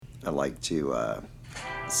I'd like to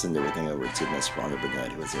send everything over to Miss Rhonda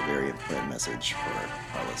Burnett, who has a very important message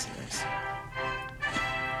for our listeners.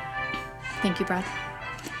 Thank you, Brad.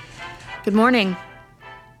 Good morning.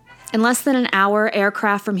 In less than an hour,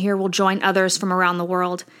 aircraft from here will join others from around the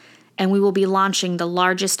world, and we will be launching the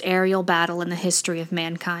largest aerial battle in the history of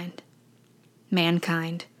mankind.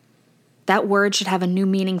 Mankind. That word should have a new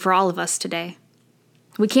meaning for all of us today.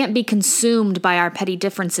 We can't be consumed by our petty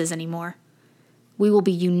differences anymore. We will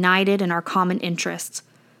be united in our common interests.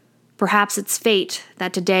 Perhaps it's fate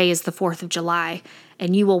that today is the 4th of July,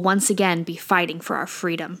 and you will once again be fighting for our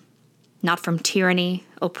freedom. Not from tyranny,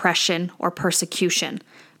 oppression, or persecution,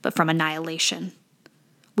 but from annihilation.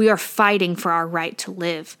 We are fighting for our right to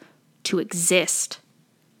live, to exist.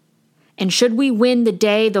 And should we win the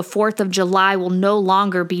day, the 4th of July will no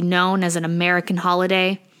longer be known as an American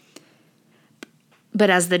holiday,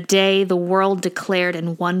 but as the day the world declared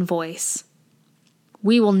in one voice.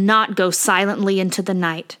 We will not go silently into the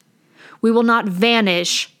night. We will not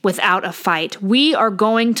vanish without a fight. We are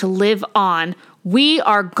going to live on. We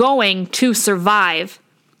are going to survive.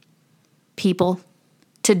 People,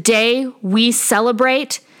 today we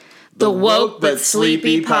celebrate the Woke But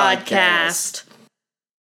Sleepy Podcast.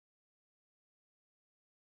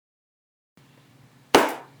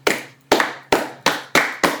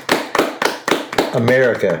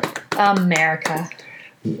 America.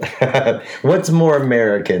 What's more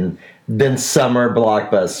American than summer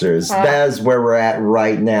blockbusters? That's where we're at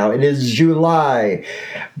right now. It is July.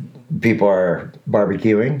 People are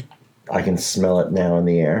barbecuing. I can smell it now in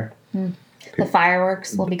the air. The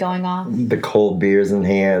fireworks will be going off. The cold beers in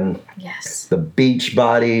hand. Yes. The beach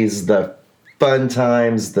bodies, the fun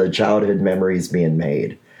times, the childhood memories being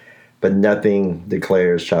made. But nothing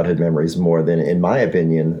declares childhood memories more than, in my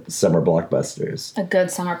opinion, summer blockbusters. A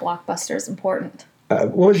good summer blockbuster is important.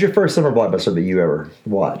 What was your first summer blockbuster that you ever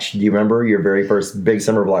watched? Do you remember your very first big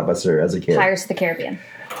summer blockbuster as a kid? Pirates of the Caribbean.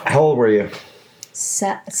 How old were you?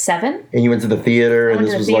 7. And you went to the theater, and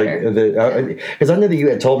this was like because I know that you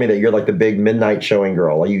had told me that you're like the big midnight showing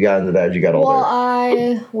girl. Like you got into that as you got older. Well,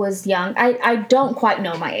 I was young. I don't quite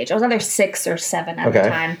know my age. I was either 6 or 7 at the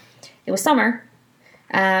time. It was summer,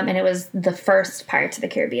 and it was the first Pirates of the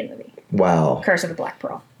Caribbean movie. Wow, Curse of the Black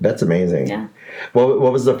Pearl. That's amazing. Yeah. What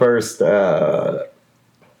was the first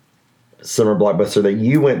summer blockbuster that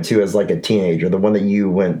you went to as like a teenager? The one that you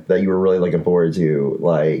were really looking forward to,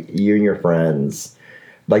 like you and your friends,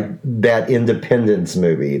 like that Independence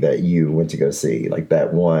movie that you went to go see, like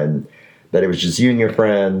that one that it was just you and your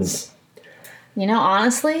friends. You know,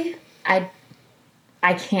 honestly, I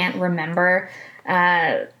can't remember.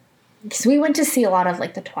 Because we went to see a lot of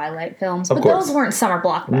like the Twilight films, but those weren't summer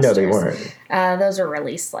blockbusters. No, they weren't. Those were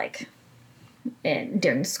released like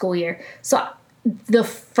during the school year. So the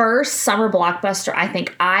first summer blockbuster I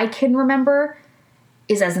think I can remember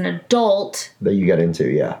is as an adult that you got into,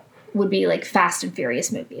 yeah, would be like Fast and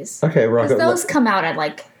Furious movies. Okay, because those come out at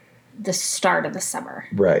like the start of the summer,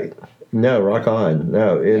 right? No, rock on.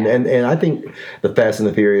 No, and I think the Fast and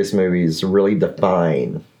the Furious movies really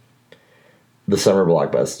define the summer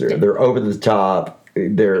blockbuster. Yeah. They're over the top.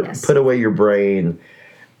 They're put away your brain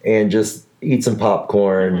and just eat some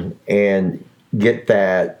popcorn and get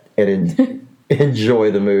fat and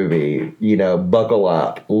enjoy the movie. You know, buckle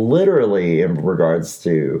up. Literally in regards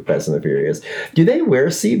to Fast and the Furious. Do they wear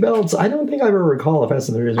seatbelts? I don't think I ever recall a Fast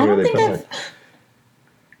and the Furious movie.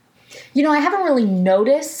 I haven't really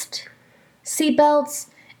noticed seatbelts,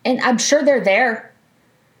 and I'm sure they're there.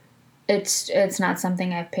 It's not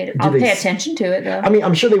something I've paid. I'll pay attention to it though. I mean,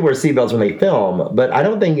 I'm sure they wear seatbelts when they film, but I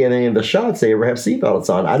don't think in any of the shots they ever have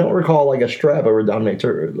seatbelts on. I don't recall like a strap over Dominic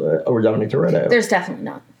Toretto. There's definitely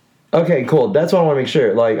not. Okay, cool. That's what I want to make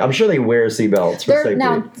sure. Like, I'm sure they wear seatbelts for safety.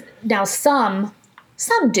 Now some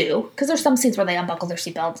do, because there's some scenes where they unbuckle their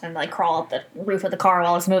seatbelts and like crawl up the roof of the car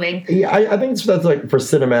while it's moving. Yeah, I think that's like for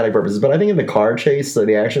cinematic purposes. But I think in the car chase,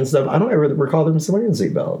 the action stuff, I don't ever recall them wearing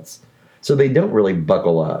seatbelts. So they don't really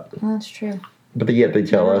buckle up. Well, that's true. But yet they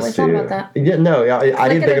tell us to. About that. Yeah, no, I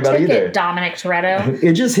didn't think about it either. Dominic Toretto.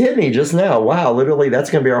 It just hit me just now. Wow, literally,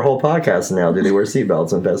 that's going to be our whole podcast now. Do they wear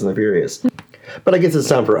seatbelts in Fast and the Furious? But I guess it's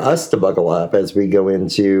time for us to buckle up as we go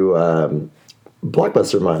into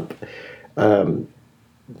Blockbuster Month.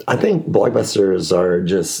 I think blockbusters are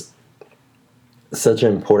just such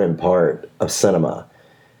an important part of cinema.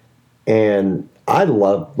 And I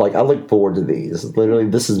look forward to these. Literally,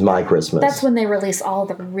 this is my Christmas. That's when they release all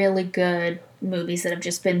the really good movies that have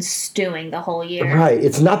just been stewing the whole year. Right.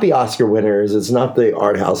 It's not the Oscar winners. It's not the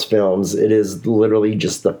art house films. It is literally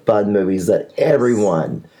just the fun movies that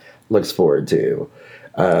everyone looks forward to.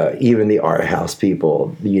 even the art house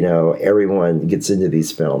people, everyone gets into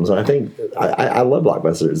these films. And I think I love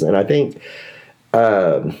blockbusters. And I think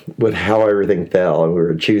with how everything fell and we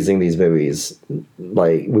were choosing these movies,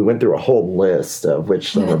 like we went through a whole list of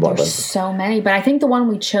which some are blockbusters. There's so many, but I think the one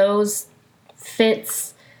we chose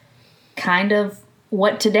fits kind of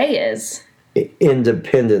what today is.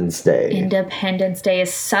 Independence Day. Independence Day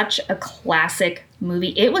is such a classic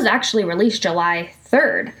movie. It was actually released July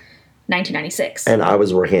 3rd, 1996. And I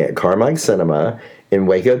was working at Carmike Cinema in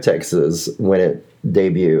Waco, Texas when it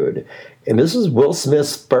debuted. And this was Will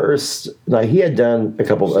Smith's first. Like, he had done a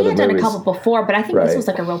couple of other movies. He had done a couple before, but I think this was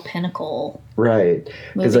like a real pinnacle movie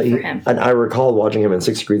for him. And I recall watching him in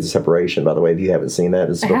 6 Degrees of Separation, by the way, if you haven't seen that.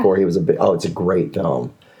 This is before he was a big... Oh, it's a great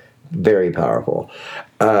film. Very powerful.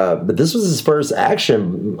 But this was his first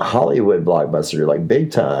action Hollywood blockbuster, like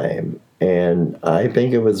big time. And I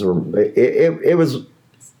think it was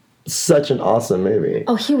such an awesome movie.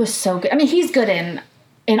 Oh, he was so good. I mean, he's good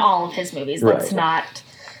in all of his movies. Let's not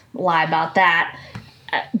lie about that.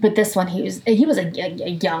 But this one, he was a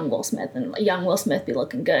young Will Smith, and young Will Smith be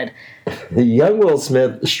looking good. Young Will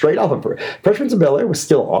Smith, straight off of Fresh Prince of Bel-Air, was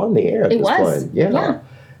still on the air at this point. Yeah.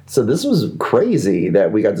 So this was crazy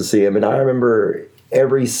that we got to see him, and I remember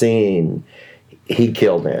every scene he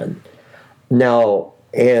killed in. Now,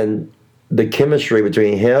 and the chemistry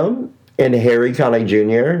between him and Harry Connick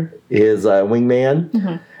Jr., his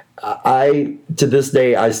wingman, to this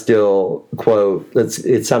day, I still quote,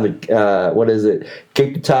 it's time to, what is it?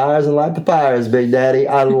 Kick the tires and light the fires, Big Daddy.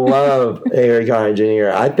 I love Harry Connick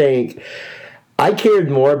Jr. I think I cared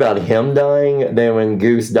more about him dying than when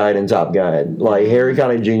Goose died in Top Gun. Like, Harry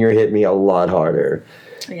Connick Jr. hit me a lot harder.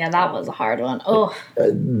 Yeah, that was a hard one. Oh,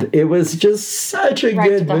 it was just such a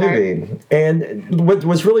good movie. Heart. And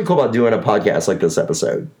what's really cool about doing a podcast like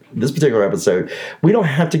this particular episode, we don't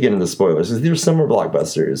have to get into spoilers because these are summer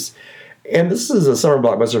blockbusters. And this is a summer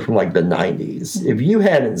blockbuster from like the 90s. If you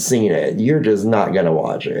hadn't seen it, you're just not going to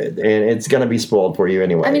watch it. And it's going to be spoiled for you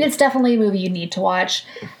anyway. I mean, it's definitely a movie you need to watch.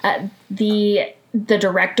 The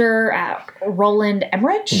director, Roland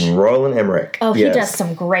Emmerich. Roland Emmerich. Oh, he does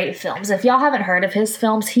some great films. If y'all haven't heard of his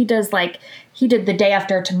films, he did The Day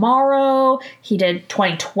After Tomorrow. He did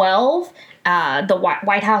 2012, The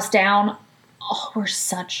White House Down. Oh, were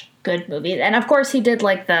such good movies. And of course, he did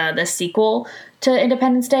like the sequel to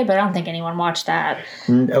Independence Day, but I don't think anyone watched that.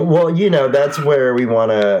 Well, that's where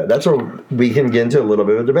that's where we can get into a little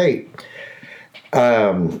bit of debate.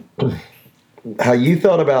 How you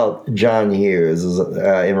felt about John Hughes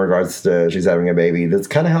in regards to She's Having a Baby. That's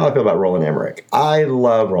kind of how I feel about Roland Emmerich. I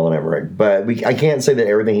love Roland Emmerich, but I can't say that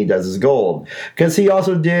everything he does is gold because he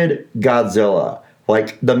also did Godzilla,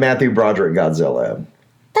 like the Matthew Broderick Godzilla.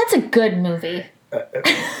 That's a good movie.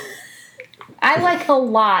 I like a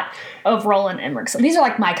lot of Roland Emmerich. So these are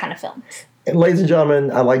like my kind of films. And ladies and gentlemen,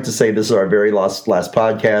 I'd like to say this is our very last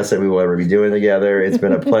podcast that we will ever be doing together. It's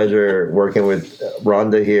been a pleasure working with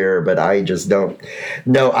Rhonda here, but I just don't.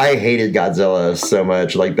 No, I hated Godzilla so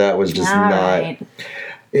much. Like, that was just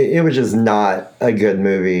It was just not a good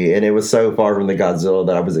movie, and it was so far from the Godzilla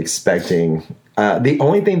that I was expecting. The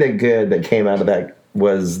only thing that came out of that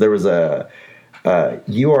was there was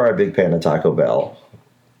you are a big fan of Taco Bell.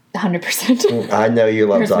 100%. I know you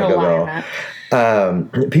love Taco Bell.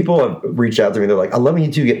 People have reached out to me. They're like, I love when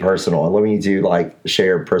you two get personal. I love when you two like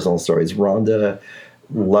share personal stories. Rhonda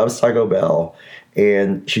loves Taco Bell,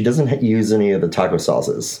 and she doesn't use any of the taco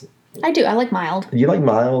sauces. I do. I like mild. You like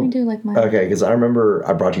mild? I do like mild. Okay, because I remember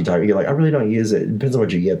I brought you taco. You're like, I really don't use it. It depends on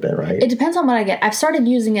what you get then, right? It depends on what I get. I've started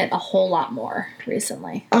using it a whole lot more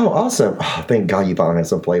recently. Oh, awesome. Oh, thank God you finally have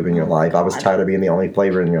some flavor in your life. I was tired of being the only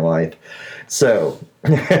flavor in your life. So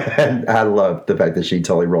I love the fact that she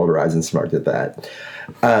totally rolled her eyes and smirked at that.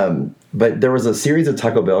 But there was a series of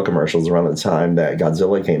Taco Bell commercials around the time that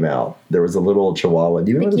Godzilla came out. There was a little chihuahua.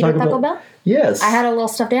 Do you remember the Taco Bell? Yes. I had a little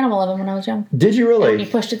stuffed animal of him when I was young. Did you really? And when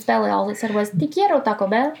he pushed its belly, all it said was, "Te quiero, Taco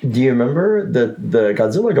Bell." Do you remember the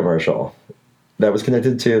Godzilla commercial that was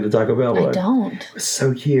connected to the Taco Bell boy? I don't. It was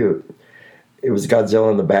so cute. It was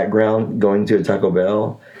Godzilla in the background going to a Taco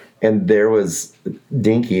Bell. And there was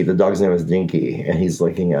Dinky, the dog's name was Dinky, and he's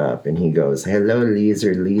looking up, and he goes, "Hello,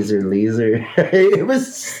 Leezer, Leezer, Leezer." It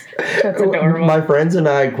was... That's adorable. My friends and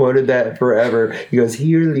I quoted that forever. He goes,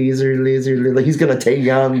 "Here, Leezer, Leezer, Leezer." Like, he's going to take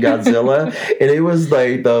down Godzilla. And it was,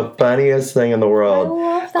 like, the funniest thing in the world. I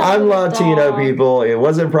love that I'm Latino, dog. People. It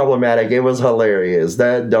wasn't problematic. It was hilarious.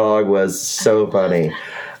 That dog was so funny.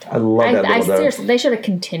 I love that little dog. Seriously, they should have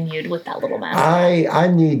continued with that little mascot. I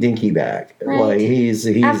need Dinky back. Right. Like, he's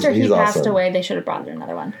After he awesome. passed away, they should have brought in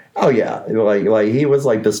another one. Oh yeah, like he was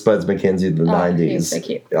like the Spuds MacKenzie of the 90s. He was so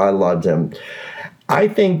cute. I loved him. I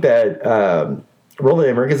think that Roland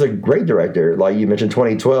Emmerich is a great director. Like you mentioned,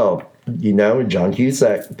 2012. You know, John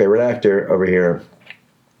Cusack, favorite actor over here.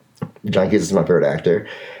 John Cusack is my favorite actor.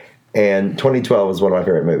 And 2012 was one of my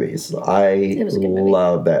favorite movies. I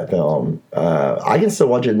love that film. I can still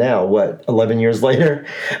watch it now, 11 years later?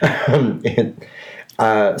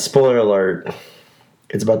 Spoiler alert,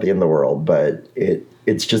 it's about the end of the world, but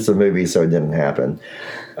it's just a movie, so it didn't happen.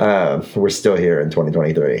 We're still here in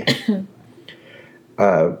 2023.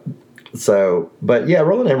 But yeah,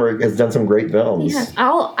 Roland Emmerich has done some great films. Yes.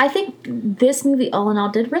 I think this movie, all in all,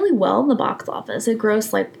 did really well in the box office. It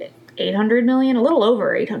grossed like 800 million, a little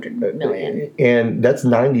over 800 million. And that's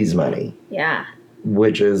 90s money. Yeah.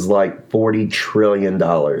 Which is like $40 trillion.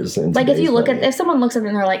 Like if someone looks at it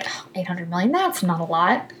and they're like, 800 million, that's not a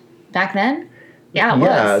lot. Back then? Yeah, it was.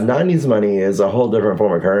 Yeah, 90s money is a whole different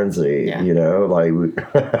form of currency, you know, like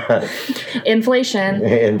inflation.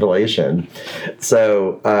 Inflation.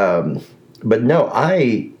 So, but no,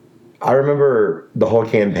 I remember the whole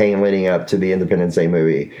campaign leading up to the Independence Day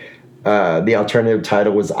movie. The alternative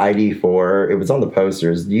title was ID4. It was on the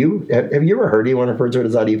posters. Have you ever heard anyone refer to it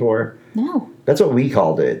as ID4? No. That's what we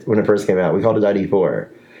called it when it first came out. We called it ID4.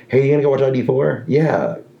 Hey, you gonna go watch ID4?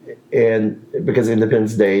 Yeah. And because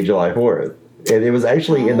Independence Day, July 4th. And it was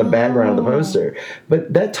actually in the background of the poster.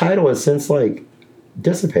 But that title has since like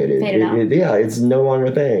dissipated. It's no longer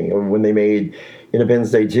a thing. When they made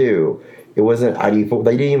Independence Day 2, it wasn't ID4.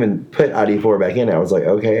 They didn't even put ID4 back in. I was like,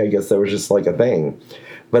 okay, I guess that was just like a thing.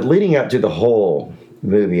 But leading up to the whole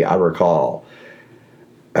movie, I recall,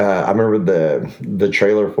 I remember the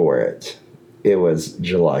trailer for it. It was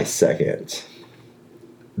July 2nd.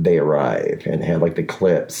 They arrive and had like the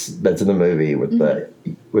clips that's in the movie with the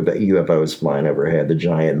UFOs flying overhead, the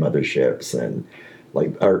giant motherships, and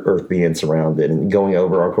like our Earth being surrounded and going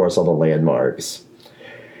over, of course, all the landmarks.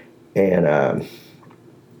 And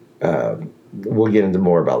we'll get into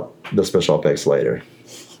more about the special effects later.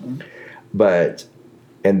 But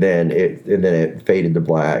and then it faded to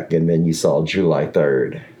black, and then you saw July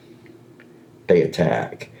 3rd. They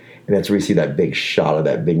attack. And that's where you see that big shot of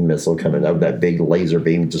that big missile coming out, that big laser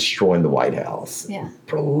beam destroying the White House. Yeah.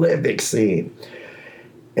 Prolific scene.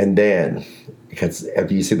 And then, because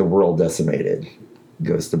after you see the world decimated,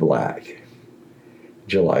 goes to black.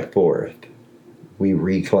 July 4th, we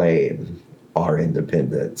reclaim our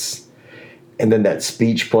independence. And then that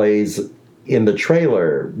speech plays in the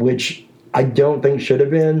trailer, which I don't think should have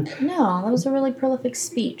been. No, that was a really prolific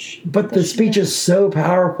speech. But the speech is so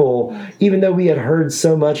powerful, even though we had heard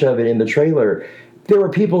so much of it in the trailer. There were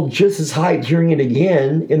people just as hyped hearing it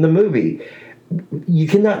again in the movie. You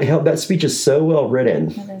cannot help, that speech is so well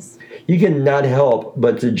written. It is. You cannot help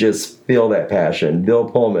but to just feel that passion. Bill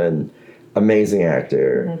Pullman, amazing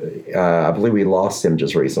actor. I believe we lost him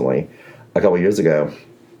just recently, a couple years ago.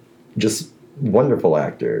 Just wonderful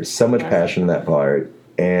actor. So much passion in that part.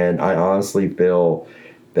 And I honestly feel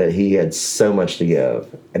that he had so much to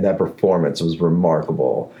give, and that performance was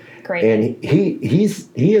remarkable. Great. And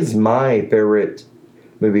he is my favorite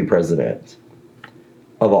movie president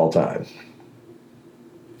of all time.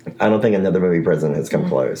 I don't think another movie president has come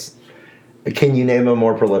close. Can you name a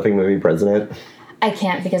more prolific movie president? I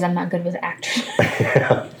can't because I'm not good with actors.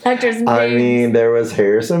 Actors' names. I mean, there was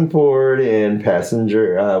Harrison Ford in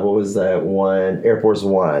Passenger. What was that one? Air Force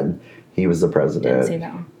One. He was the president. Didn't see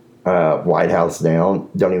that one. White House Down.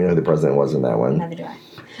 Don't even know who the president was in that one. Neither do I.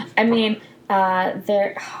 I mean,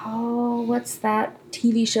 what's that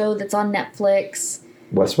TV show that's on Netflix?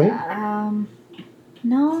 West Wing?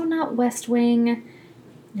 No, not West Wing.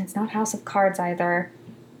 It's not House of Cards either.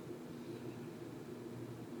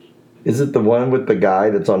 Is it the one with the guy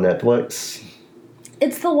that's on Netflix?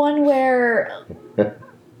 It's the one where,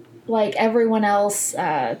 like, everyone else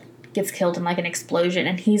gets killed in, like, an explosion,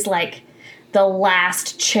 and he's, like, the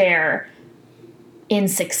last chair in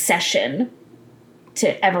succession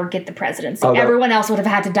to ever get the presidency. Everyone else would have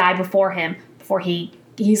had to die before him, before he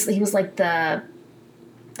was, like, the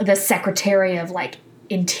secretary of, like,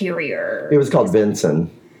 interior. It was called Benson.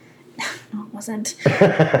 No, it wasn't.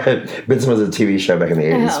 Benson was a TV show back in the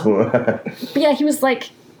 80s. But yeah, he was, like,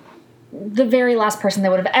 the very last person that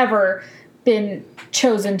would have ever been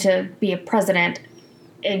chosen to be a president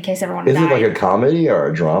in case everyone died. Is it like a comedy or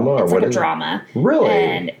a drama? It's like a drama. Really?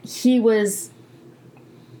 And he was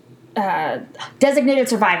Designated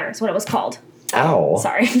Survivor is what it was called. Ow.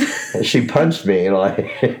 Sorry. She punched me.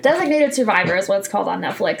 Like. Designated Survivor is what it's called on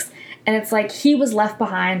Netflix. And it's like he was left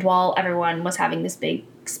behind while everyone was having this big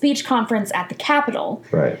speech conference at the Capitol.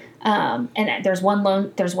 Right. And there's one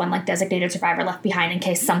like designated survivor left behind in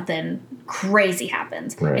case something crazy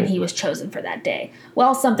happens, Right. and he was chosen for that day.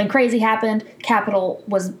 Well, something crazy happened. Capitol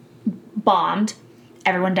was bombed.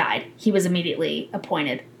 Everyone died. He was immediately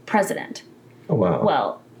appointed president. Oh, wow.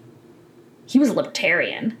 Well, he was a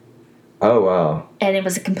libertarian, Oh, wow. and it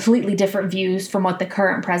was a completely different views from what the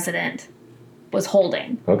current president was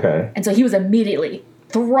holding. Okay. And so he was immediately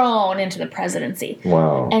thrown into the presidency.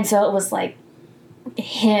 Wow. And so it was like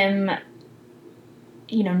him,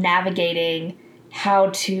 navigating how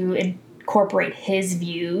to incorporate his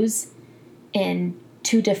views in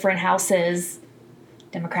two different houses,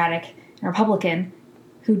 Democratic and Republican,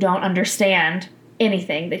 who don't understand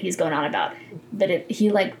anything that he's going on about. But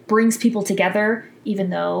he like brings people together, even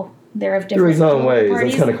though they're of different Through his own ways.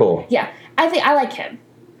 parties. That's kind of cool. Yeah, I like him.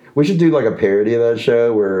 We should do like a parody of that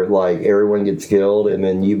show where like everyone gets killed and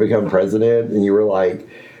then you become president and you were like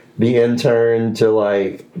the intern to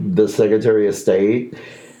like the Secretary of State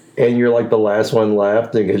and you're like the last one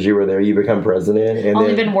left and because you were there you become president and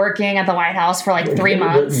Only then been working at the White House for like 3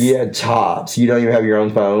 months. Yeah, tops. You don't even have your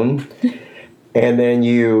own phone. And then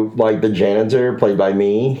you like the janitor played by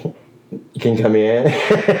me can come in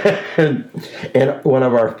and one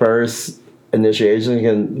of our first initiations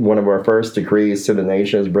and one of our first decrees to the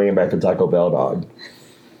nation is bringing back the Taco Bell dog.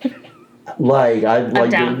 Like I'm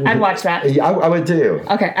down. I'd watch that. I would too.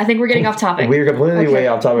 Okay, I think we're getting off topic. We're completely way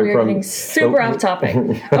off topic we're from getting super off topic.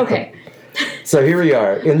 Okay. So here we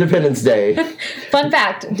are, Independence Day. Fun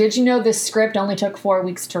fact: did you know this script only took 4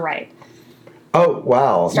 weeks to write? Oh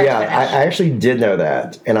wow! Start to Yeah, finish. I actually did know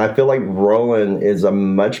that, and I feel like Roland is a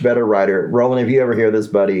much better writer. Roland, if you ever hear this,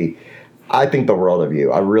 buddy, I think the world of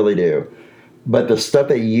you. I really do. But the stuff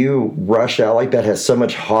that you rush out like that has so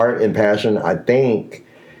much heart and passion. I think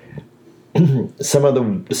some of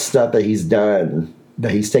the stuff that he's done,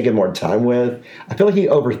 that he's taken more time with, I feel like he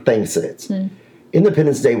overthinks it.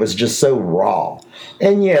 Independence Day was just so raw.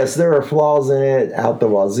 And yes, there are flaws in it out the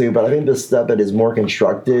wazoo, but I think the stuff that is more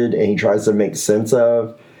constructed and he tries to make sense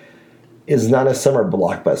of is not a summer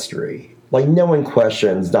blockbustery. Like, no one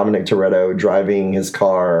questions Dominic Toretto driving his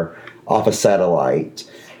car off a satellite,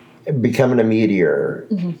 becoming a meteor,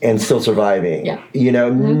 and still surviving. Yeah.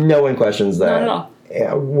 No one questions that. Not at all.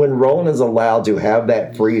 When Roland is allowed to have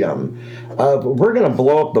that freedom of, we're going to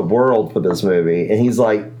blow up the world for this movie, and he's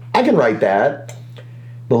like, I can write that.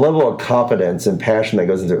 The level of confidence and passion that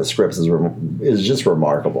goes into the scripts is just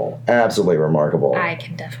remarkable. Absolutely remarkable. I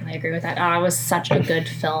can definitely agree with that. Oh, it was such a good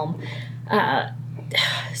film.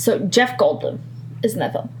 So Jeff Goldblum is in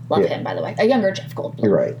that film. Love him, by the way. A younger Jeff Goldblum.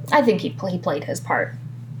 You're right. I think he played his part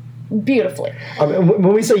beautifully. I mean,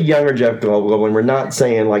 when we say younger Jeff Goldblum, we're not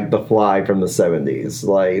saying like The Fly from the 70s.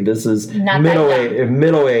 Like, this is Not that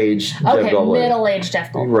middle-aged Jeff Okay, Goldblum. middle-aged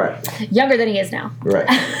Jeff Goldblum. Right. Younger than he is now. Right.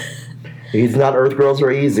 He's not Earth Girls Are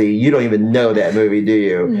Easy. You don't even know that movie, do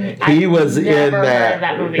you? He was in never heard that. of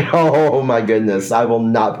that movie. Oh my goodness. I will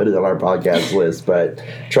not put it on our podcast list, but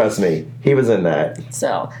trust me, he was in that.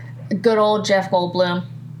 So, good old Jeff Goldblum.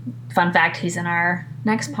 Fun fact, he's in our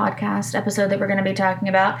next podcast episode that we're going to be talking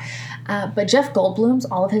about. But Jeff Goldblum's,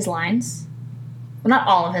 all of his lines, well, not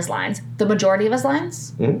all of his lines, the majority of his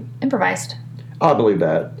lines, improvised. I believe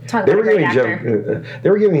that. Talk They about were a great giving they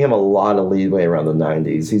were giving him a lot of leeway around the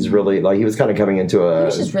 90s. He's really, like, he was kind of coming into He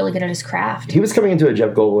was just really good at his craft. he was coming into a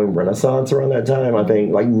Jeff Goldblum renaissance around that time, I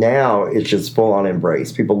think. Like, now it's just full on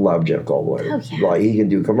embrace. People love Jeff Goldblum. Oh, yeah. Like, he can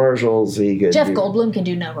do commercials. Jeff Goldblum can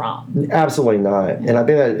do no wrong. Absolutely not. And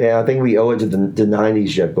I think we owe it to the 90s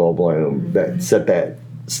Jeff Goldblum that set that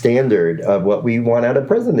standard of what we want out of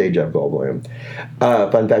present day Jeff Goldblum.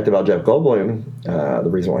 Fun fact about Jeff Goldblum, the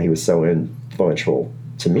reason why he was so influential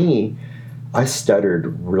to me, I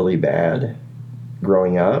stuttered really bad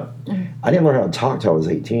growing up. I didn't learn how to talk till I was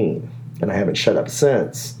 18, and I haven't shut up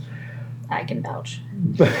since. I can vouch.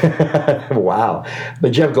 Wow.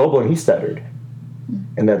 But Jeff Goldblum, he stuttered.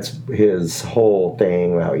 And that's his whole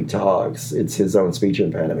thing, how he talks. It's his own speech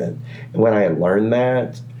impediment. And when I had learned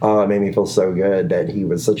that, it made me feel so good that he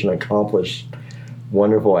was such an accomplished,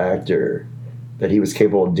 wonderful actor, that he was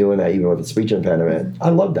capable of doing that even with a speech impediment. I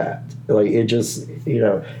love that. Like, it just,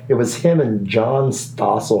 it was him and John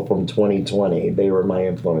Stossel from 2020. They were my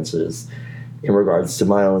influences in regards to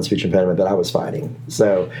my own speech impediment that I was fighting.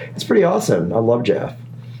 So it's pretty awesome. I love Jeff.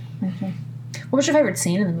 What was your favorite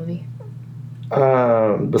scene in the movie?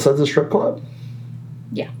 Besides the strip club?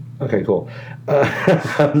 Yeah. Okay, cool.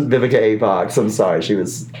 Vivica A. Fox. I'm sorry, she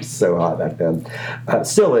was so hot back then.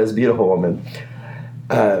 Still is, beautiful woman.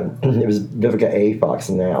 It was Vivica A. Fox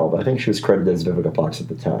now, but I think she was credited as Vivica Fox at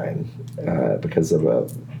the time because of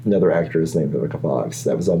another actress named Vivica Fox.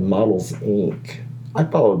 That was on Models Inc. I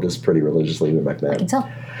followed this pretty religiously even back then. I can tell.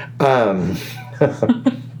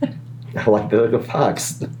 I like the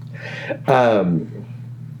fox.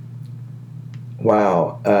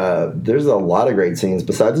 Wow. There's a lot of great scenes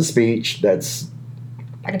besides the speech. I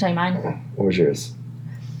can tell you mine. What was yours?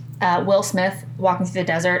 Will Smith walking through the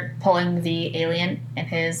desert, pulling the alien in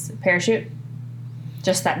his parachute.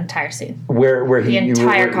 Just that entire scene. Where the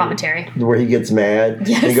entire commentary. Where he gets mad.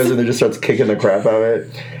 Yes. And he goes in there and just starts kicking the crap out of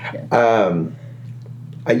it. Yeah.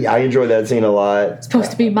 I enjoy that scene a lot. It's supposed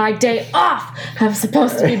to be my day off. I'm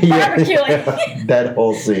supposed to be barbecuing. That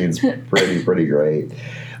whole scene's pretty great.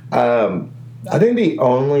 I think the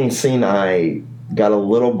only scene I got a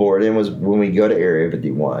little bored in was when we go to Area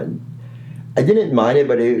 51. I didn't mind it,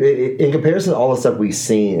 but it, in comparison to all the stuff we've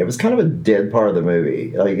seen, it was kind of a dead part of the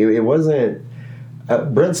movie. Like, it wasn't...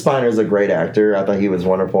 Brent Spiner is a great actor. I thought he was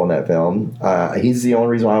wonderful in that film. He's the only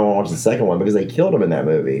reason why I want to watch the second one, because they killed him in that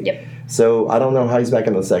movie. Yep. So I don't know how he's back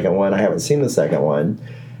in the second one. I haven't seen the second one.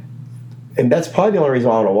 And that's probably the only reason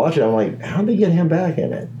why I want to watch it. I'm like, how'd they get him back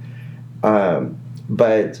in it?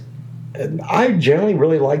 But I generally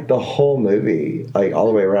really like the whole movie, like all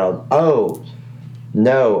the way around. Oh,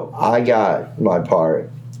 no, I got my part.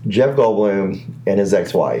 Jeff Goldblum and his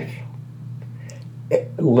ex-wife.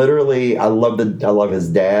 Literally, I love his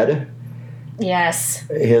dad. Yes.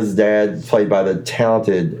 His dad, played by the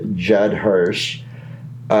talented Judd Hirsch.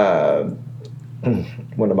 One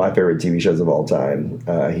of my favorite TV shows of all time.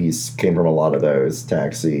 He's came from a lot of those.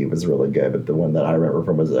 Taxi was really good, but the one that I remember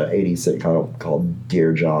from was an 80s sitcom called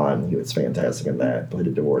Dear John. He was fantastic in that. Played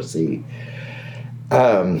a divorcee.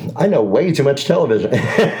 I know way too much television.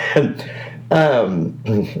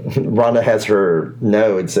 Rhonda has her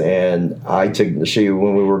notes, and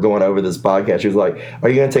when we were going over this podcast, she was like, "Are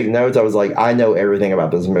you going to take notes?" I was like, "I know everything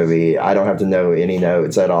about this movie. I don't have to know any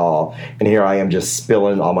notes at all." And here I am just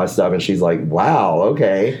spilling all my stuff, and she's like, "Wow,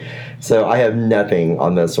 okay." So I have nothing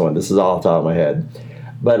on this one. This is all off the top of my head.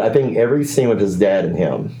 But I think every scene with his dad and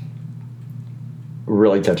him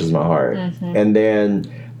really touches my heart. Mm-hmm. And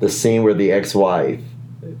then the scene where the ex-wife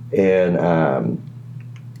and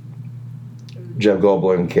Jeff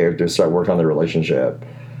Goldblum characters start working on their relationship.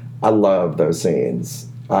 I love those scenes.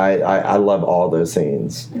 I love all those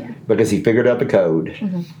scenes because he figured out the code.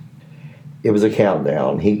 Mm-hmm. It was a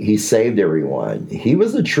countdown. He saved everyone. He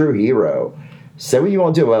was a true hero. Say what you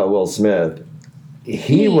want to about Will Smith.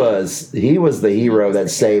 He was the hero that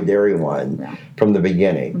saved everyone from the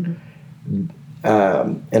beginning.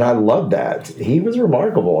 Mm-hmm. And I love that. He was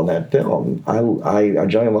remarkable in that film. I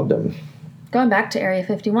genuinely loved him. Going back to Area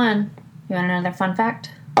 51, you want another fun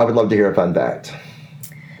fact? I would love to hear a fun fact.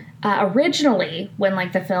 Originally, when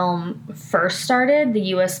the film first started, the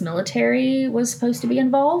U.S. military was supposed to be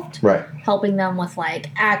involved, right? Helping them with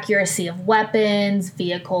accuracy of weapons,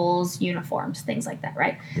 vehicles, uniforms, things like that.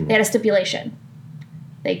 Right? Mm-hmm. They had a stipulation: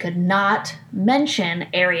 they could not mention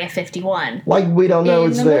Area 51. Like we don't know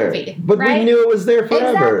it's there, movie, but right? We knew it was there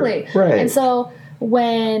forever. Exactly. Right. And so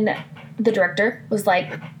when the director was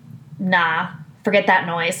like, "Nah, forget that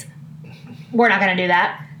noise. We're not going to do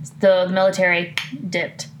that," the military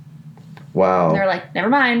dipped. Wow. And they're like, never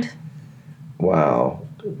mind. Wow.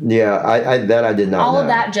 Yeah, I did not know. All of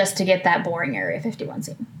that just to get that boring Area 51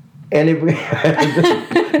 scene. And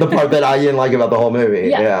the part that I didn't like about the whole movie.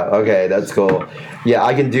 Yeah, okay, that's cool. Yeah,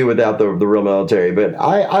 I can do without the real military, but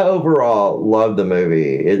I overall love the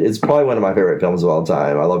movie. It's probably one of my favorite films of all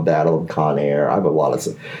time. I love that. I love Con Air. I have a lot of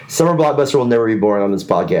Summer Blockbuster will never be boring on this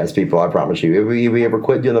podcast, people. I promise you. If we ever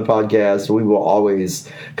quit doing the podcast, we will always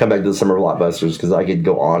come back to the Summer Blockbusters because I could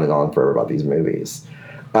go on and on forever about these movies.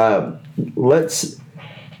 Let's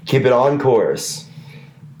keep it on course.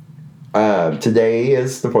 Today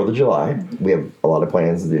is the 4th of July. We have a lot of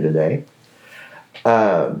plans to do today.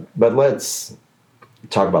 But let's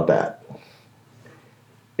talk about that.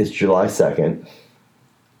 It's July 2nd.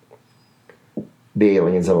 The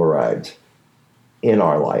aliens have arrived in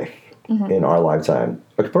our life, in our lifetime.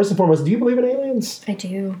 Okay, first and foremost, do you believe in aliens? I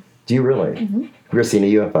do. Do you really? Mm-hmm. Have you ever seen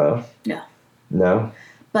a UFO? No. No?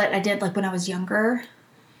 But I did, when I was younger.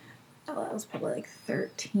 I was probably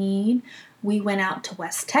 13. We went out to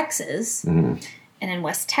West Texas, and in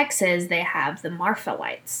West Texas, they have the Marfa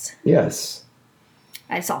Lights. Yes.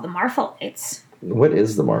 I saw the Marfa Lights. What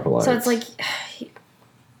is the Marfa Lights? So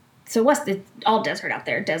it's it's all desert out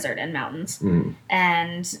there, desert and mountains. Mm.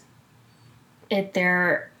 And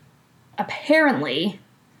they're apparently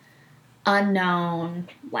unknown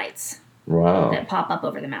lights. Wow. That pop up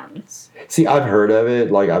over the mountains. See, I've heard of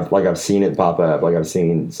it. I've seen it pop up. I've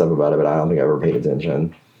seen stuff about it, but I don't think I ever paid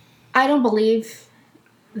attention. I don't believe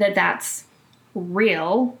that that's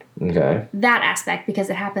real. Okay. That aspect, because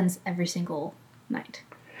it happens every single night.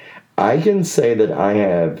 I can say that I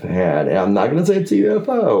have had, and I'm not going to say it's a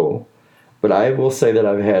UFO, But I will say that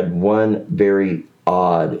I've had one very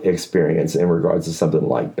odd experience in regards to something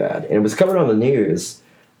like that. And it was covered on the news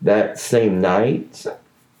that same night.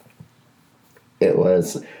 It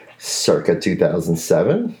was circa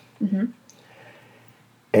 2007. Mm-hmm.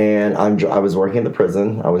 And I was working in the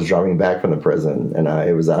prison. I was driving back from the prison, and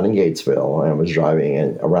it was out in Gatesville. And I was driving,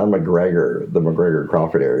 and around the McGregor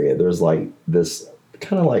Crawford area, there's like this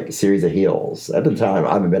kind of like series of hills. At the time,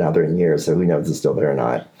 I haven't been out there in years, so who knows if it's still there or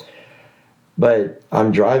not. But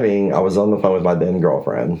I'm driving. I was on the phone with my then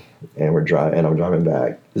girlfriend, and I'm driving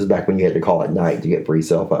back. This is back when you had to call at night to get free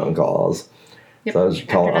cell phone calls. Yep. So I was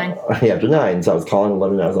calling after 9. So I was calling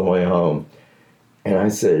 11 hours on my way home, and I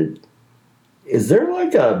said, "Is there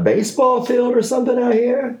like a baseball field or something out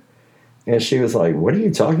here?" And she was like, "What are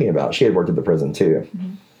you talking about?" She had worked at the prison too.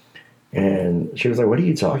 Mm-hmm. And she was like, "What are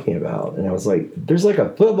you talking about?" And I was like, "There's like a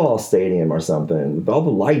football stadium or something with all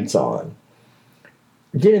the lights on."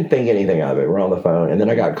 Didn't think anything of it. We're on the phone. And then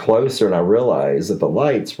I got closer and I realized that the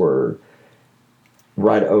lights were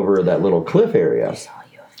right over that little cliff area.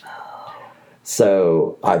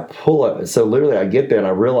 So I pull up. So literally I get there and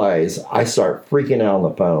I realize I start freaking out on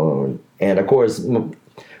the phone. And of course,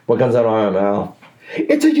 what comes out of my mouth?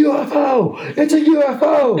 "It's a UFO! It's a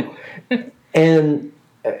UFO!" And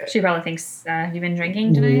she probably thinks, have you been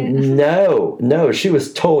drinking tonight? No, she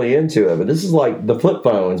was totally into it. But this is like the flip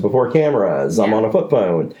phones before cameras. I'm on a flip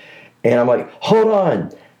phone. And I'm like, "Hold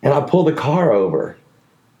on." And I pull the car over.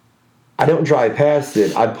 I don't drive past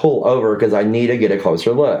it. I pull over because I need to get a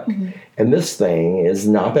closer look. Mm-hmm. And this thing is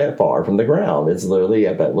not that far from the ground. It's literally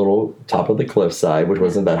at that little top of the cliffside, which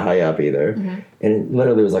wasn't that high up either. Mm-hmm. And it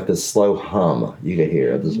literally was like this slow hum you could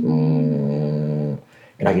hear. This, and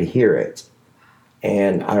I could hear it.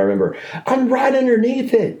 And I remember, I'm right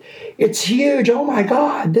underneath it. It's huge. Oh my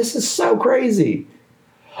God, this is so crazy.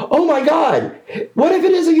 Oh my God, what if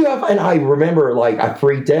it is a UFO? And I remember, like, I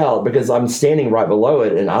freaked out because I'm standing right below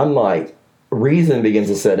it, and I'm like, reason begins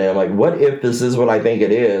to set in. I'm like, what if this is what I think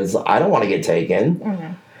it is? I don't want to get taken.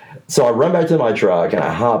 Mm-hmm. So I run back to my truck, and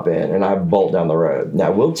I hop in, and I bolt down the road.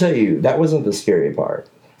 Now, we'll tell you, that wasn't the scary part.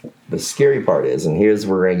 The scary part is, and here's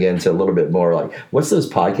where we're going to get into a little bit more like, what's those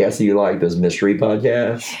podcasts that you like, those mystery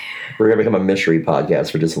podcasts? We're going to become a mystery podcast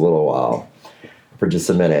for just a little while, for just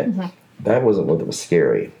a minute. Mm-hmm. That wasn't what was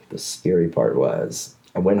scary. The scary part was,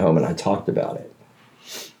 I went home and I talked about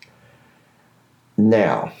it.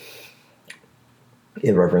 Now,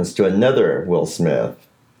 in reference to another Will Smith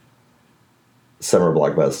summer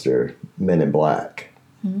blockbuster, Men in Black.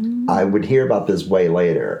 I would hear about this way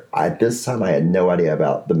later. At this time, I had no idea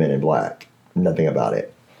about the Men in Black. Nothing about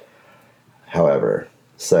it. However,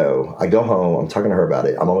 so I go home. I'm talking to her about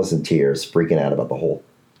it. I'm almost in tears, freaking out about the whole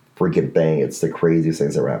freaking thing. It's the craziest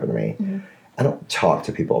things that ever happened to me. Mm-hmm. I don't talk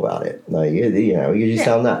to people about it. Like, you just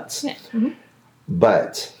sound nuts. Yeah. Mm-hmm.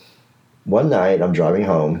 But one night, I'm driving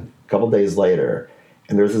home a couple days later,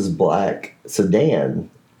 and there's this black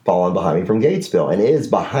sedan following behind me from Gatesville. And it is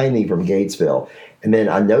behind me from Gatesville. And then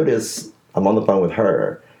I notice I'm on the phone with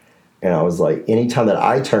her, and I was like, anytime that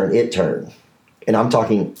I turn, it turned. And I'm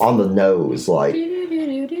talking on the nose, like,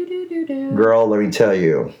 girl, let me tell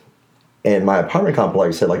you. And my apartment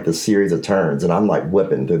complex had like this series of turns, and I'm like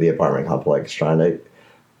whipping through the apartment complex and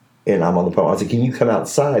I'm on the phone. I was like, can you come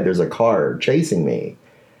outside? There's a car chasing me.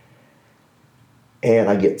 And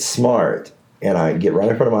I get smart, and I get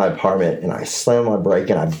right in front of my apartment, and I slam my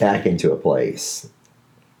brake, and I back into a place.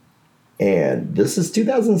 And this is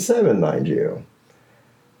 2007, mind you.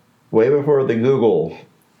 Way before the Google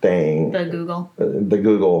thing. The Google. The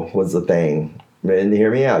Google was the thing. And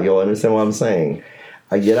hear me out. You'll understand what I'm saying.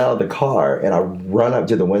 I get out of the car, and I run up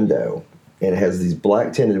to the window. And it has these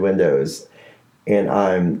black tinted windows. And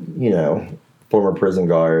I'm, former prison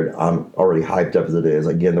guard. I'm already hyped up as it is.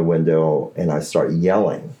 I get in the window, and I start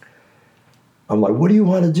yelling. I'm like, what do you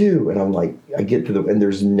want to do? And I'm like, I get to and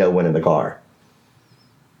there's no one in the car.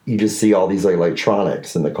 You just see all these like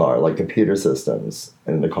electronics in the car, like computer systems,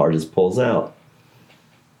 and the car just pulls out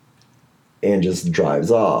and just drives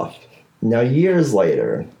off. Now, years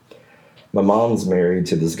later, my mom's married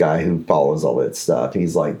to this guy who follows all that stuff.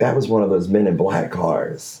 He's like, that was one of those Men in Black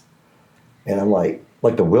cars. And I'm like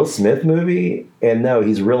the Will Smith movie? And no,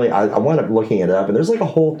 he's really, I wound up looking it up, and there's like a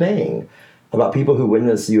whole thing about people who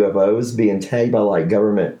witness UFOs being tagged by like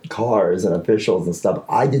government cars and officials and stuff.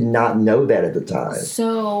 I did not know that at the time.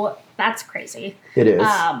 So that's crazy. It is.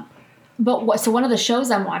 So one of the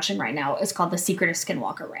shows I'm watching right now is called The Secret of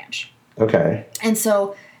Skinwalker Ranch. Okay. And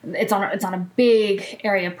so it's on a big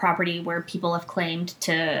area of property where people have claimed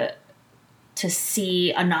to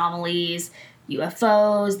see anomalies,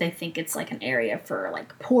 UFOs. They think it's like an area for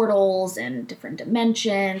like portals and different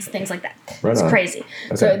dimensions, things like that. Right It's on. crazy.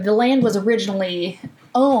 Okay. So the land was originally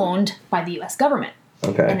owned by the U.S. government.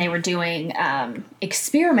 Okay. And they were doing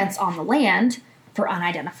experiments on the land for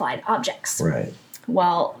unidentified objects. Right.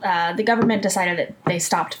 Well, the government decided that they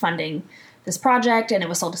stopped funding this project and it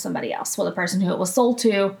was sold to somebody else. Well, the person who it was sold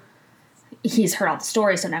to, he's heard all the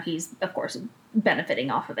stories, so now he's, of course, benefiting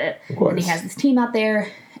off of it. Of course. And he has this team out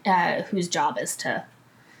there whose job is to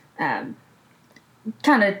kind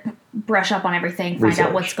of brush up on everything, find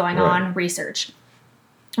out what's going on, research.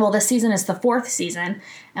 Well, this season is the 4th season,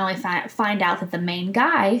 and we find out that the main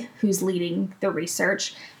guy who's leading the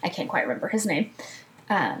research, I can't quite remember his name,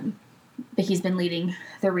 but he's been leading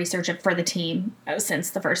the research for the team since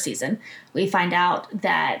the 1st season. We find out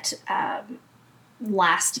that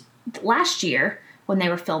last year, when they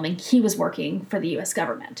were filming, he was working for the U.S.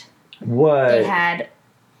 government. What? They had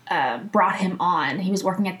brought him on. He was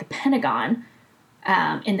working at the Pentagon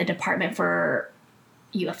in the Department for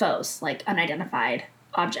UFOs, like unidentified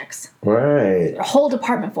objects. Right. A whole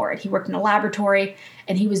department for it. He worked in a laboratory,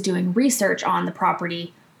 and he was doing research on the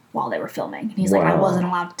property while they were filming. And he's like, I wasn't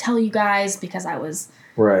allowed to tell you guys because I was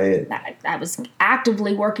Right. I was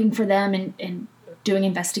actively working for them and doing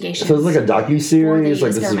investigations. So it's like a docuseries?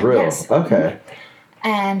 Like, this is real? Yes. Okay.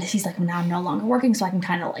 And he's like, now I'm no longer working, so I can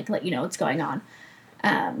kind of like let you know what's going on.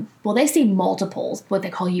 Well, they see multiples, what they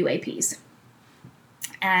call UAPs.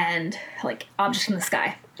 And like objects in the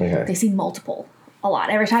sky. Okay. They see multiple a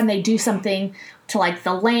lot. Every time they do something to like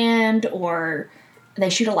the land, or they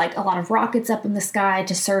shoot a lot of rockets up in the sky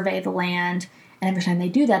to survey the land. And every time they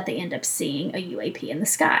do that, they end up seeing a UAP in the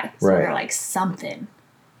sky. So they're like, something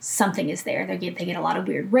is there. They get a lot of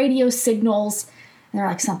weird radio signals, and they're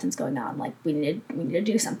like, something's going on. Like, we need to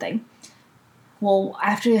do something. Well,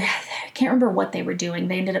 after, I can't remember what they were doing.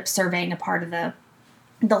 They ended up surveying a part of the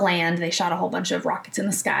land. They shot a whole bunch of rockets in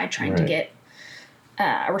the sky trying to get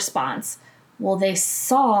a response. Well, they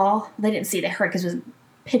didn't see, they heard, because it was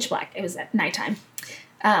pitch black. It was at nighttime.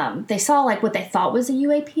 They saw like what they thought was a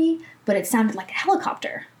UAP, but it sounded like a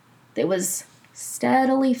helicopter that was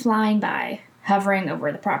steadily flying by, hovering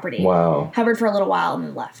over the property. Wow. Hovered for a little while and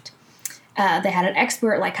then left. They had an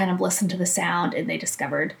expert like kind of listen to the sound, and they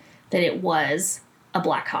discovered that it was a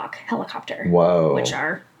Black Hawk helicopter. Whoa. Which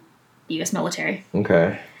are U.S. military.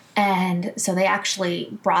 Okay. And so they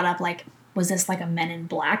actually brought up like, was this like a Men in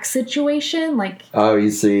Black situation? Like, Oh, you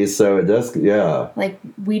see, so it does, yeah. like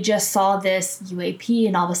we just saw this UAP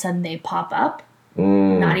and all of a sudden they pop up.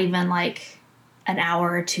 Not even like an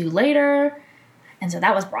hour or two later. And so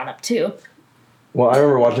that was brought up too. Well, I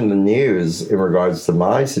remember watching the news in regards to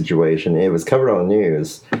my situation. It was covered on the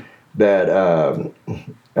news that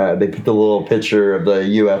they put the little picture of the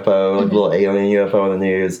UFO, like the little alien UFO on the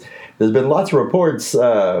news. There's been lots of reports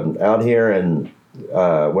out here in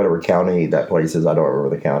whatever county that place is. I don't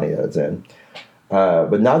remember the county that it's in.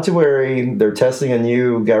 But not to worry, they're testing a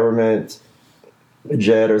new government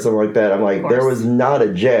jet or something like that. I'm like, there was not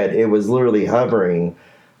a jet. It was literally hovering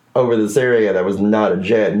over this area that was not a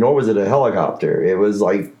jet, nor was it a helicopter. It was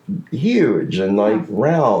like huge and like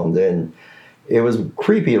round, and it was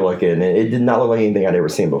creepy looking, and it did not look like anything I'd ever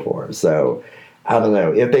seen before. So I don't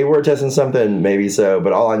know. If they were testing something, maybe so,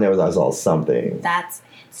 but all I know is I saw something. That's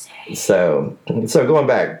insane. So going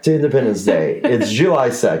back to Independence Day, it's July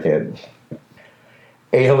 2nd.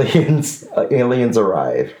 Aliens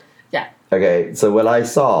arrive. Yeah. Okay, so what I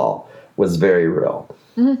saw was very real.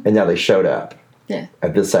 And now they showed up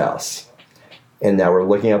at this house. And now we're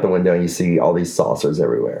looking out the window and you see all these saucers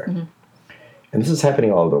everywhere. And this is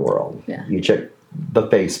happening all over the world. Yeah. You check the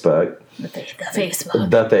Facebook. The Facebook.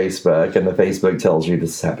 The Facebook, and the Facebook tells you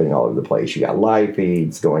this is happening all over the place. You got live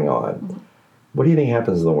feeds going on. What do you think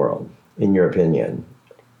happens in the world, in your opinion?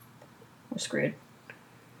 We're screwed.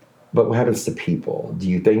 But what happens to people? Do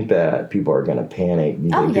you think that people are going to panic? Do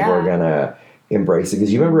you think people are going to embrace it?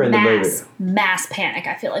 Because you remember in the movie... Mass panic,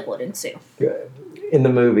 I feel like, would ensue. In the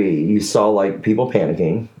movie, you saw, like, people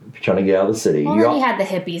panicking, trying to get out of the city. Well, then you had the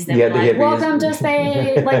hippies that were like, hippies. Welcome to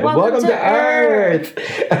space, like, welcome to Earth.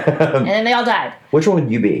 And then they all died. Which one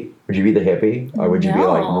would you be? Would you be the hippie? Or would you be,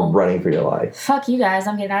 like, running for your life? Fuck you guys,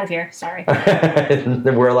 I'm getting out of here. Sorry.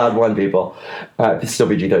 We're allowed one, people. Still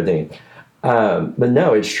PG-13. But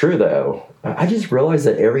no, it's true, though. I just realized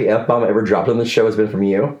that every F-bomb ever dropped on the show has been from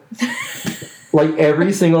you. Like,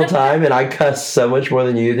 every single time, and I cuss so much more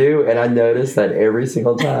than you do, and I noticed that every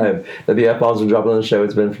single time that the F-bombs were dropped on the show,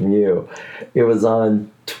 it's been from you. It was on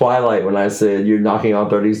Twilight when I said, you're knocking on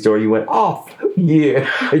 30's door, you went, off! Yeah,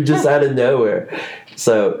 just out of nowhere.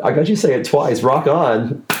 So, I got you say it twice. Rock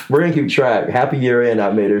on. We're going to keep track. Happy year end,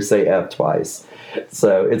 I made her say F twice.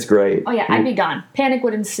 So it's great. Oh, yeah, I'd be gone. Panic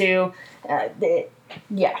would ensue.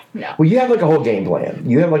 Yeah, no. Well, you have like a whole game plan.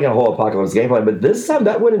 You have like a whole apocalypse game plan, but this time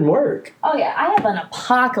that wouldn't work. Oh, yeah, I have an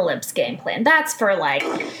apocalypse game plan. That's for, like,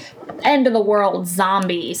 end of the world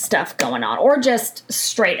zombie stuff going on, or just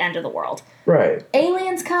straight end of the world. Right.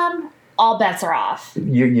 Aliens come, all bets are off.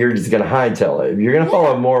 You're just going to hightail it. You're going to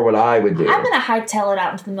follow more what I would do. I'm going to hightail it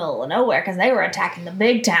out into the middle of nowhere because they were attacking the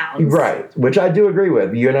big towns. Right, which I do agree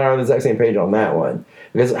with. You and I are on the exact same page on that one.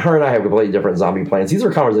 Because her and I have completely different zombie plans. These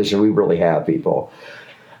are conversations we really have, people.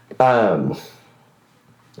 But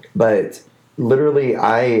literally,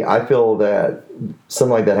 I feel that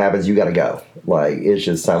something like that happens, you got to go. Like, it's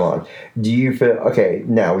just time on. Do you feel... Okay,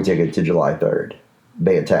 now we take it to July 3rd.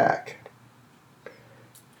 They attack.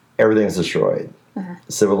 Everything's destroyed. Uh-huh.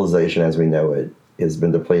 Civilization as we know it has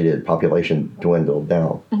been depleted. Population dwindled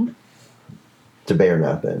down to bare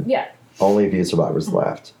nothing. Yeah. Only a few survivors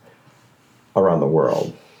left around the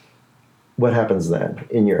world. What happens then,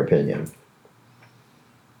 in your opinion?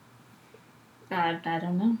 I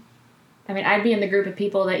don't know. I mean, I'd be in the group of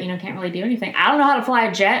people that, can't really do anything. I don't know how to fly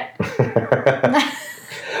a jet.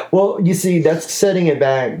 Well, you see, that's setting it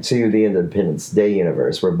back to the Independence Day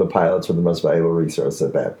universe, where the pilots were the most valuable resource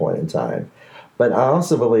at that point in time. But I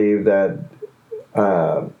also believe that,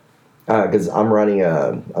 because I'm writing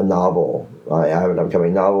a novel, I have an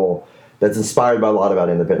upcoming novel that's inspired by a lot about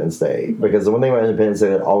Independence Day. Because the one thing about Independence Day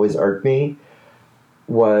that always irked me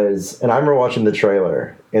was, and I remember watching the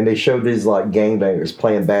trailer, and they showed these like gangbangers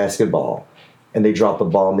playing basketball, and they drop the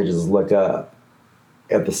ball and they just look up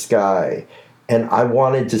at the sky. And I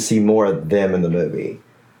wanted to see more of them in the movie.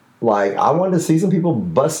 Like, I wanted to see some people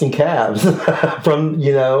busting cabs from,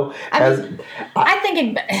 I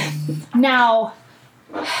think now,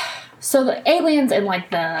 so the aliens in,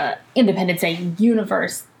 like, the Independence Day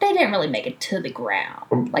universe, they didn't really make it to the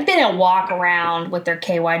ground. Like, they didn't walk around with their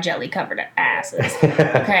KY jelly covered asses.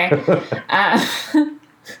 Okay?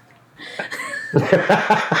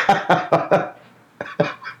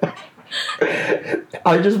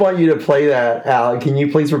 I just want you to play that out. Can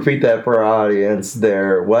you please repeat that for our audience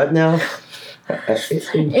there? What now?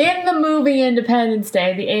 In the movie Independence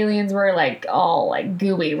Day, the aliens were like all like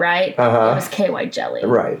gooey, right? Uh-huh. It was KY jelly.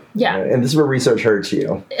 Right. Yeah. And this is where research hurts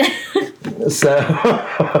you. So,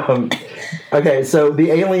 okay, so the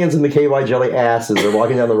aliens and the KY jelly asses are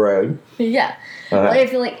walking down the road. Yeah. Uh-huh.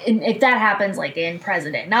 Well, if that happens like in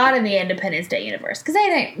President, not in the Independence Day universe, because they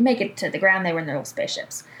didn't make it to the ground, they were in their little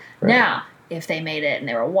spaceships. Right. Now, if they made it and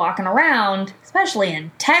they were walking around, especially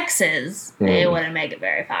in Texas, they wouldn't make it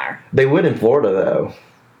very far. They would in Florida, though.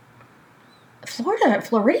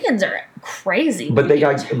 Floridians are crazy. But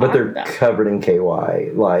they're covered in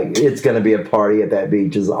KY. Like, it's going to be a party at that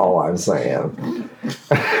beach is all I'm saying.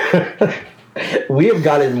 We have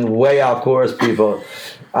gotten way off course, people.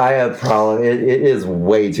 I have a problem. It is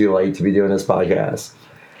way too late to be doing this podcast.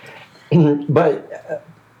 But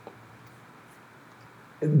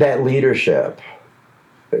that leadership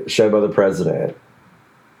shown by the president,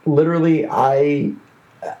 literally, I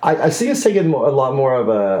see us taking a lot more of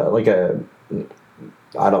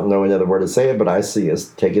I don't know another word to say it, but I see us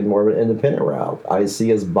taking more of an independent route. I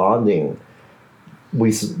see us bonding,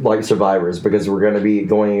 like survivors, because we're going to be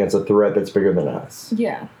going against a threat that's bigger than us.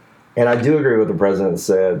 Yeah. And I do agree with what the president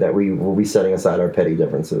said, that we will be setting aside our petty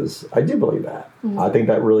differences. I do believe that. Mm-hmm. I think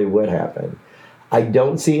that really would happen. I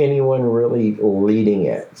don't see anyone really leading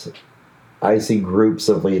it. I see groups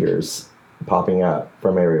of leaders popping up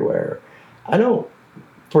from everywhere. I don't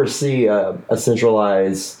foresee a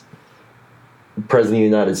centralized president of the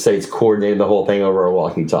United States coordinating the whole thing over a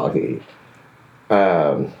walkie-talkie.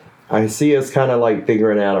 I see us kind of like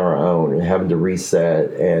figuring out our own and having to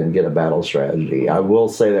reset and get a battle strategy. I will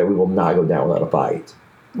say that we will not go down without a fight.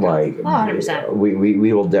 Like, 100%.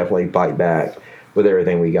 We will definitely fight back with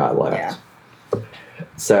everything we got left. Yeah.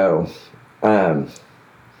 So,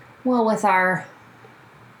 well, with our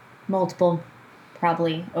multiple,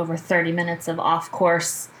 probably over 30 minutes of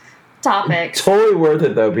off-course topics. Totally worth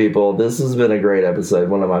it, though, people. This has been a great episode.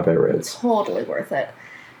 One of my favorites. Totally worth it.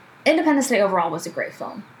 Independence Day overall was a great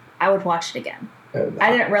film. I would watch it again.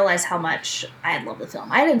 I didn't realize how much I had loved the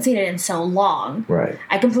film. I hadn't seen it in so long. Right.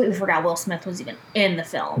 I completely forgot Will Smith was even in the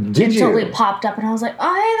film. Did you? Until it popped up, and I was like,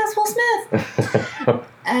 oh, hey, that's Will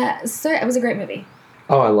Smith. So it was a great movie.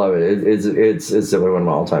 Oh, I love it. It's definitely one of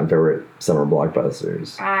my all-time favorite summer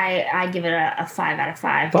blockbusters. I give it a 5 out of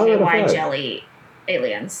 5. 5 out of 5. KY jelly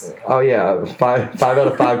aliens. Oh, yeah. 5 out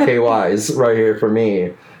of 5 KYs right here for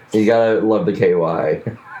me. You gotta love the KY.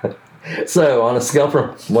 So, on a scale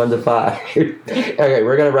from 1 to 5. Okay,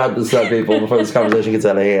 we're going to wrap this up, people, before this conversation gets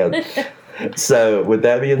out of hand. So, with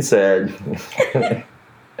that being said,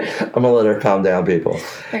 I'm going to let her calm down, people.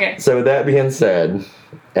 Okay. So, with that being said,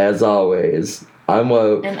 as always, I'm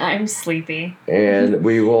woke. And I'm sleepy. And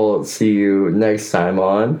we will see you next time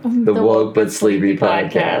on the Woke But Sleepy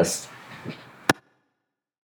podcast.